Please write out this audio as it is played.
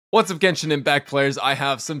What's up, Genshin Impact players? I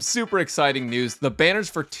have some super exciting news. The banners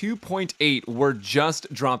for 2.8 were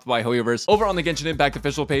just dropped by HEIZOU over on the Genshin Impact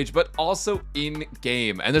official page, but also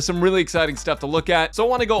in-game. And there's some really exciting stuff to look at. So I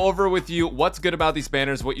want to go over with you what's good about these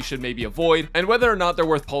banners, what you should maybe avoid, and whether or not they're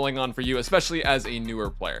worth pulling on for you, especially as a newer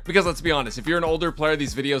player. Because let's be honest, if you're an older player,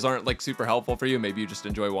 these videos aren't like super helpful for you. Maybe you just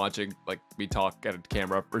enjoy watching like me talk at a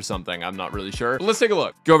camera or something. I'm not really sure. But let's take a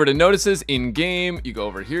look. Go over to notices in-game. You go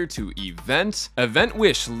over here to event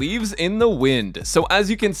wish. Leaves in the wind. So as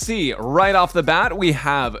you can see right off the bat, we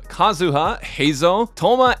have KAZUHA, HEIZOU,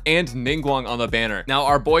 Thoma, and Ningguang on the banner. Now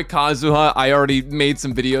our boy KAZUHA, I already made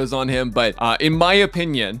some videos on him, but in my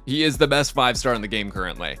opinion, he is the best 5-star in the game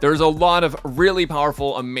currently. There's a lot of really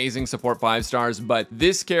powerful, amazing support 5-stars, but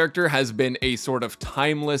this character has been a sort of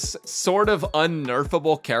timeless, sort of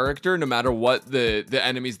unnerfable character, no matter what the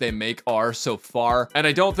enemies they make are so far. And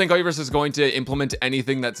I don't think HEIZOU is going to implement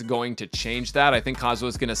anything that's going to change that. I think KAZUHA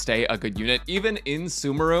is going to stay a good unit, even in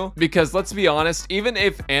Sumeru, because let's be honest, even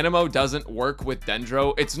if Anemo doesn't work with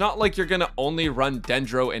Dendro, it's not like you're gonna only run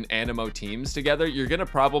Dendro and Anemo teams together. You're gonna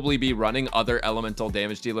probably be running other elemental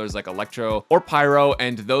damage dealers like Electro or Pyro,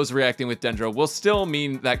 and those reacting with Dendro will still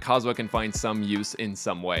mean that KAZUHA can find some use in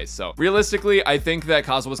some way. So realistically, I think that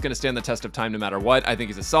KAZUHA is gonna stand the test of time no matter what. I think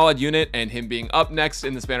he's a solid unit, and him being up next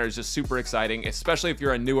in this banner is just super exciting, especially if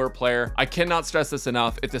you're a newer player. I cannot stress this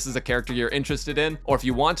enough. If this is a character you're interested in, or if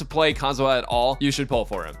you want to play KAZUHA at all, you should pull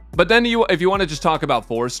for him. But then if you want to just talk about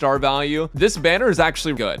 4-star value, this banner is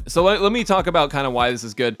actually good. So let me talk about kind of why this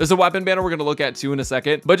is good. There's a weapon banner we're going to look at too in a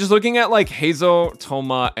second, but just looking at like HEIZOU,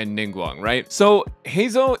 Thoma, and Ningguang, right? So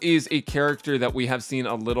HEIZOU is a character that we have seen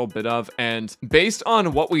a little bit of, and based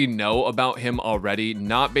on what we know about him already,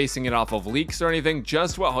 not basing it off of leaks or anything,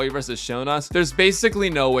 just what HEIZOU has shown us, there's basically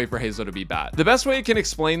no way for HEIZOU to be bad. The best way I can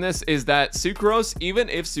explain this is that Sucrose, even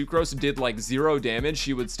if Sucrose did like 0 damage,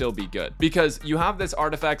 she would still be good, because you have this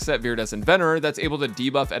artifact set Viridescent Venerer that's able to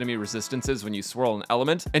debuff enemy resistances when you swirl an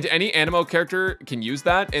element, and any Anemo character can use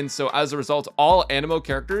that. And so as a result, all Anemo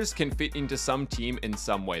characters can fit into some team in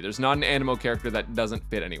some way. There's not an Anemo character that doesn't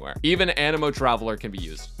fit anywhere. Even Anemo Traveler can be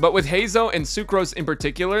used. But with HEIZOU and Sucrose in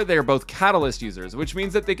particular, they are both catalyst users, which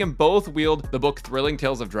means that they can both wield the book Thrilling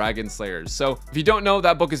Tales of Dragon Slayers. So if you don't know,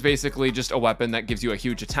 that book is basically just a weapon that gives you a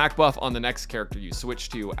huge attack buff on the next character you switch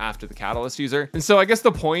to after the catalyst user. And so I guess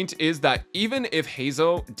the point is that even if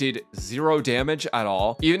HEIZOU did 0 damage at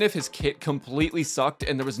all, even if his kit completely sucked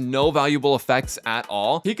and there was no valuable effects at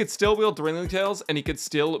all, he could still wield Thrilling Tales and he could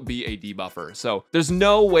still be a debuffer. So there's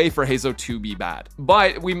no way for HEIZOU to be bad,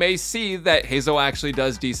 but we may see that HEIZOU actually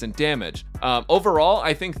does decent damage. Overall,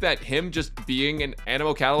 I think that him just being an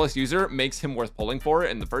Anemo Catalyst user makes him worth pulling for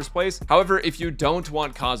in the first place. However, if you don't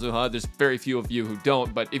want KAZUHA, there's very few of you who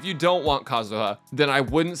don't, but if you don't want KAZUHA, then I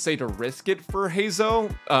wouldn't say to risk it for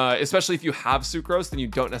HEIZOU, especially if you have Sucrose, then you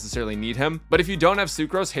don't necessarily need him. But if you don't have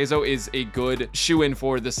Sucrose, HEIZOU is a good shoe-in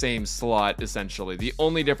for the same slot, essentially. The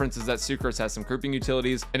only difference is that Sucrose has some grouping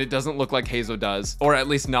utilities, and it doesn't look like HEIZOU does, or at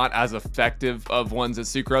least not as effective of ones as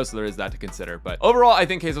Sucrose, so there is that to consider. But overall, I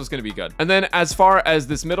think HEIZOU is going to be good. And then as far as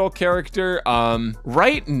this middle character,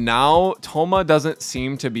 right now, Thoma doesn't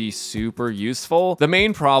seem to be super useful. The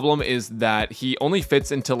main problem is that he only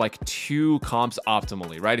fits into like 2 comps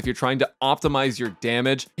optimally, right? If you're trying to optimize your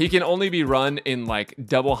damage, he can only be run in like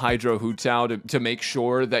double Hydro Hu Tao to make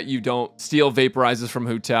sure that you don't steal vaporizes from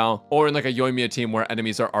Hu Tao, or in like a Yoimiya team where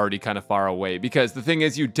enemies are already kind of far away. Because the thing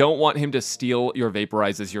is, you don't want him to steal your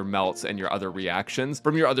vaporizes, your melts, and your other reactions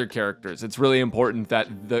from your other characters. It's really important that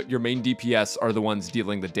your main DPS are the ones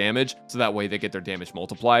dealing the damage, so that way they get their damage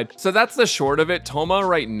multiplied. So that's the short of it. Thoma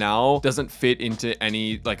right now doesn't fit into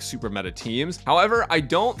any like super meta teams. However, I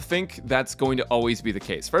don't think that's going to always be the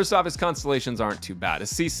case. First off, his constellations aren't too bad. A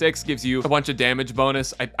C6 gives you a bunch of damage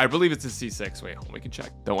bonus. I believe it's a C6. Wait, hold on, we can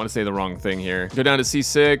check. Don't want to say the wrong thing here. Go down to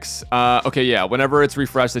C6. Okay, yeah. Whenever it's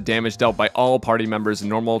refreshed, the damage dealt by all party members,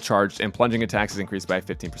 normal, charged, and plunging attacks is increased by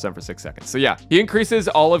 15% for 6 seconds. So yeah, he increases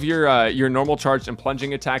all of your normal, charged, and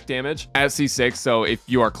plunging attack damage at C6. So if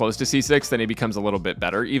you are close to C6, then he becomes a little bit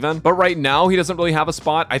better even. But right now, he doesn't really have a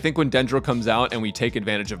spot. I think when Dendro comes out and we take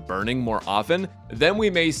advantage of burning more often, then we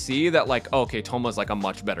may see that like, okay, Thoma's like a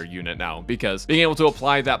much better unit now, because being able to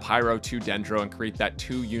apply that Pyro to Dendro and create that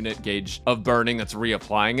 2-unit gauge of burning that's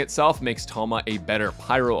reapplying itself makes Thoma a better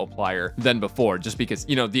Pyro applier than before, just because,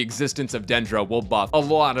 you know, the existence of Dendro will buff a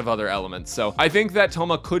lot of other elements. So I think that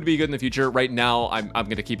Thoma could be good in the future. Right now, I'm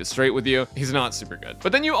going to keep it straight with you. He's not super good.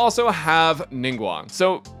 But then you also have Ningguang.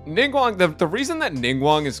 So Ningguang, the reason that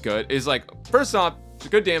Ningguang is good is like, first off, She's a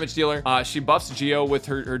good damage dealer. She buffs Geo with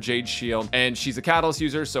her Jade Shield, and she's a Catalyst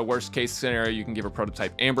user, so worst case scenario, you can give her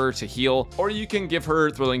Prototype Amber to heal, or you can give her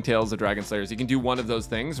Thrilling Tales of Dragon Slayers. You can do one of those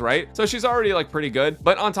things, right? So she's already like pretty good,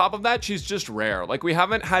 but on top of that, she's just rare. Like we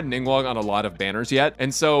haven't had Ningguang on a lot of banners yet,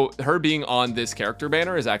 and so her being on this character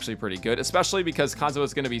banner is actually pretty good, especially because Kazuha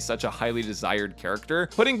is going to be such a highly desired character.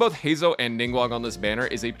 Putting both HEIZOU and Ningguang on this banner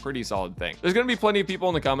is a pretty solid thing. There's going to be plenty of people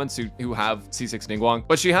in the comments who have C6 Ningguang,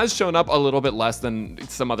 but she has shown up a little bit less than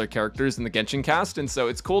some other characters in the Genshin cast, and so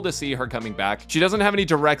it's cool to see her coming back. She doesn't have any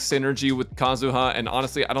direct synergy with Kazuha, and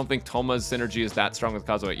honestly, I don't think Toma's synergy is that strong with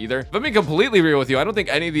Kazuha either. If I'm being completely real with you, I don't think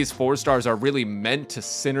any of these 4 stars are really meant to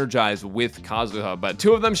synergize with Kazuha, but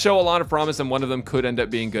 2 of them show a lot of promise, and 1 of them could end up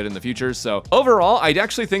being good in the future. So overall, I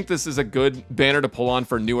actually think this is a good banner to pull on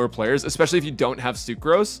for newer players, especially if you don't have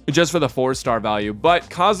Sucrose, just for the 4-star value. But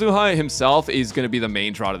Kazuha himself is going to be the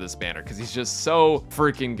main draw to this banner because he's just so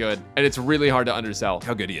freaking good, and it's really hard to undersell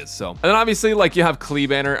how good he is. So, and then obviously, like, you have KLEE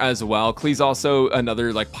banner as well. KLEE's also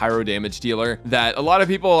another like pyro damage dealer that a lot of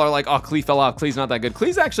people are like, oh, KLEE fell off, KLEE's not that good.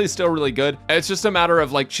 KLEE's actually still really good. It's just a matter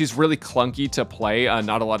of like, she's really clunky to play.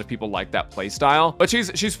 Not a lot of people like that play style, but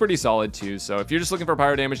she's pretty solid too. So if you're just looking for a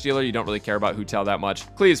pyro damage dealer, you don't really care about Hu Tao that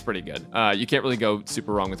much, KLEE is pretty good. You can't really go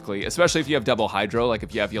super wrong with KLEE, especially if you have double Hydro. Like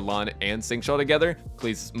if you have Yelan and Xingqiu together,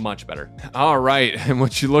 KLEE's much better. All right, and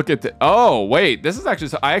once you look at the, oh wait, this is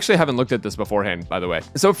actually, I actually haven't looked at this beforehand, by the way.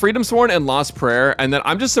 So Freedom Sworn and Lost Prayer, and then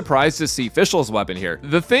I'm just surprised to see Fischl's weapon here.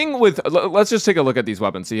 The thing with, let's just take a look at these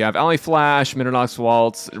weapons. So you have Alley Flash, Middernox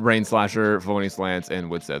Waltz, Rain Slasher, Favonius Lance, and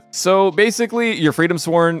Woodsith. So basically, your Freedom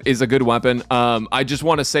Sworn is a good weapon. I just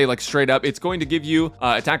want to say, like, straight up, it's going to give you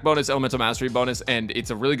attack bonus, elemental mastery bonus, and it's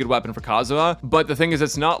a really good weapon for Kazuha. But the thing is,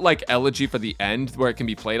 it's not like Elegy for the End, where it can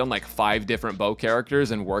be played on like 5 different bow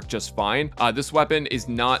characters and work just fine. This weapon is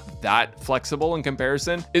not that flexible in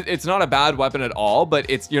comparison. It's not a bad weapon at all, but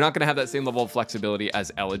you're not going to have that same level of flexibility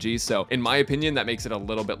as Elegy. So in my opinion, that makes it a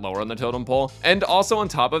little bit lower on the totem pole. And also on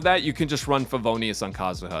top of that, you can just run Favonius on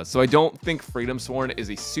Kazuha. So I don't think Freedom Sworn is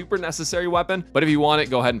a super necessary weapon, but if you want it,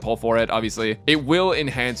 go ahead and pull for it. Obviously, it will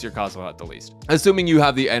enhance your Kazuha at the least, assuming you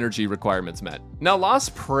have the energy requirements met. Now,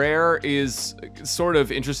 Lost Prayer is sort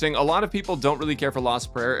of interesting. A lot of people don't really care for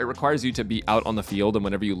Lost Prayer. It requires you to be out on the field, and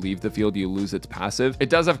whenever you leave the field, you lose its passive. It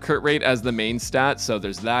does have crit rate as the main stat, so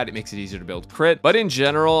there's that. It makes it easier to build crit. But in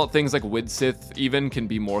general, things like Widsith even can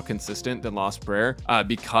be more consistent than Lost Prayer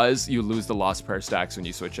because you lose the Lost Prayer stacks when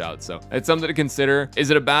you switch out. So it's something to consider. Is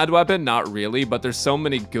it a bad weapon? Not really, but there's so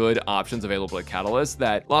many good options available at Catalyst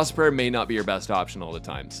that Lost Prayer may not be your best option all the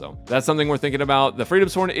time. So that's something we're thinking about. The Freedom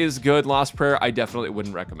Sworn is good. Lost Prayer, I definitely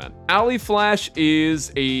wouldn't recommend. Alley Flash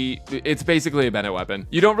is it's basically a Bennett weapon.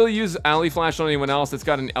 You don't really use Alley Flash on anyone else. It's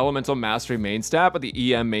got an elemental mastery main stat, but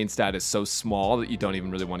the EM main stat is so small that you don't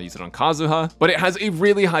even really want to use it on Kazuha, but it has a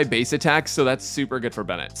really high base attack, so that's super good for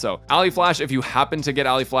Bennett. So Alley Flash, if you happen to get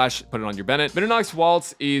Alley Flash, put it on your Bennett. Middernox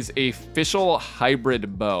Waltz is a Fischl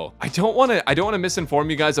hybrid bow. I don't want to misinform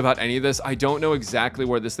you guys about any of this. I don't know exactly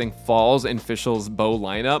where this thing falls in Fischl's bow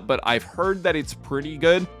lineup, but I've heard that it's pretty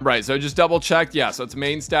good. Right, so just double checked. Yeah, so its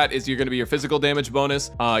main stat is you're going to be your physical damage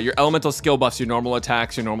bonus. Your elemental skill buffs your normal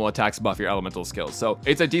attacks buff your elemental skills. So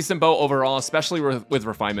it's a decent bow overall, especially with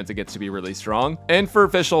refinements. It gets to be really strong. And for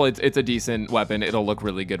Fischl, it's a decent weapon. It'll look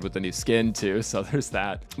really good with the new skin too, so there's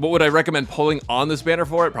that. But would I recommend pulling on this banner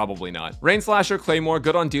for it? Probably not. Rain Slasher, Claymore,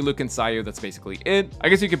 good on Diluc and Sayu. That's basically it. I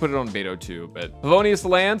guess you could put it on Beto too, but Favonius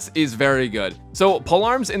Lance is very good. So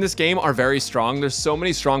polearms in this game are very strong. There's so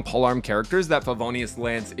many strong polearm characters that Favonius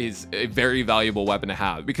Lance is a very valuable weapon to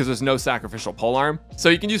have because there's no sacrificial polearm. So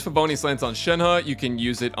you can use Favonius Lance on Shenhe, you can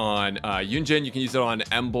use it on Yunjin, you can use it on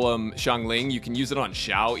Emblem Xiangling, you can use it on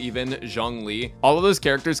Xiao even, Zhongli. All of those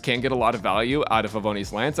characters can get a lot of value out of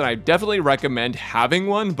Favonius Lance, and I definitely recommend having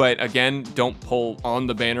one, but again, don't pull on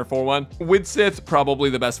the banner for one. Widsith, probably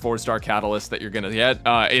the best 4-star catalyst that you're gonna get.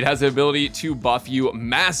 It has the ability to buff you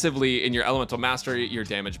massively in your elemental mastery, your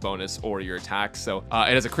damage bonus, or your attack. So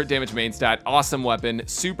it has a crit damage main stat, awesome weapon,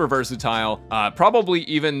 super versatile, probably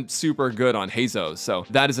even super good on HEIZOU. So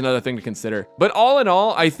that is another thing to consider. But all in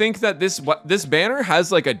all, I think that this banner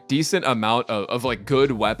has like a decent amount of like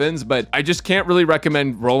good weapons, but I just can't really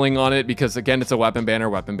recommend rolling on it because again, it's a weapon banner.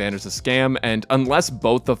 Weapon banner's a scam, and unless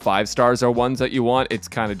both the 5 stars are ones that you want, it's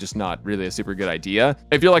kind of just not really a super good idea.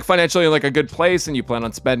 If you're like financially in like a good place and you plan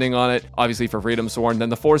on spending on it, obviously for Freedom Sworn, then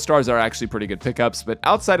the 4 stars are actually pretty good pickups, but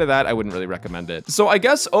outside of that, I wouldn't really recommend it. So I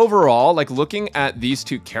guess overall, like looking at these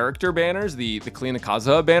 2 character banners, the KLEE and the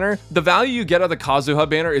Kazuha banner, the value you get out of the Kazuha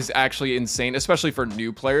banner is actually insane, especially for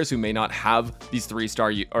new players who may not have these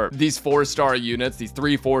 3-star or these 4-star units, these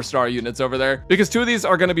 3 4-star units over there, because 2 of these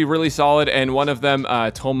are going to be really solid solid, and one of them,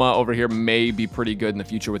 Toma over here, may be pretty good in the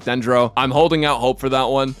future with Dendro. I'm holding out hope for that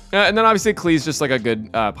one. And then obviously KLEE's just like a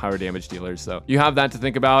good power damage dealer, so you have that to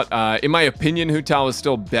think about. In my opinion, Hu Tao is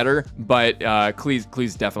still better, but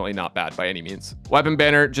KLEE's definitely not bad by any means. Weapon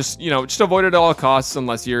banner, just, you know, just avoid it at all costs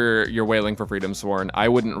unless you're wailing for Freedom Sworn. I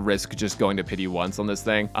wouldn't risk just going to pity once on this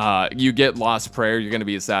thing. You get Lost Prayer, you're gonna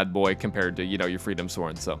be a sad boy compared to, you know, your Freedom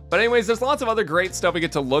Sworn. So, but anyways, there's lots of other great stuff we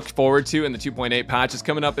get to look forward to in the 2.8 patch. It's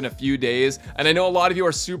coming up in a few days, and I know a lot of you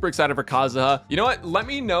are super excited for Kazuha. You know what? Let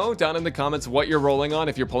me know down in the comments what you're rolling on,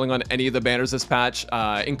 if you're pulling on any of the banners this patch,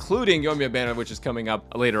 including Yoimiya banner, which is coming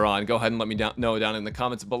up later on. Go ahead and let me know down in the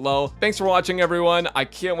comments below. Thanks for watching, everyone. I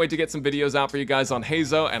can't wait to get some videos out for you guys on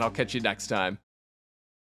HEIZOU, and I'll catch you next time.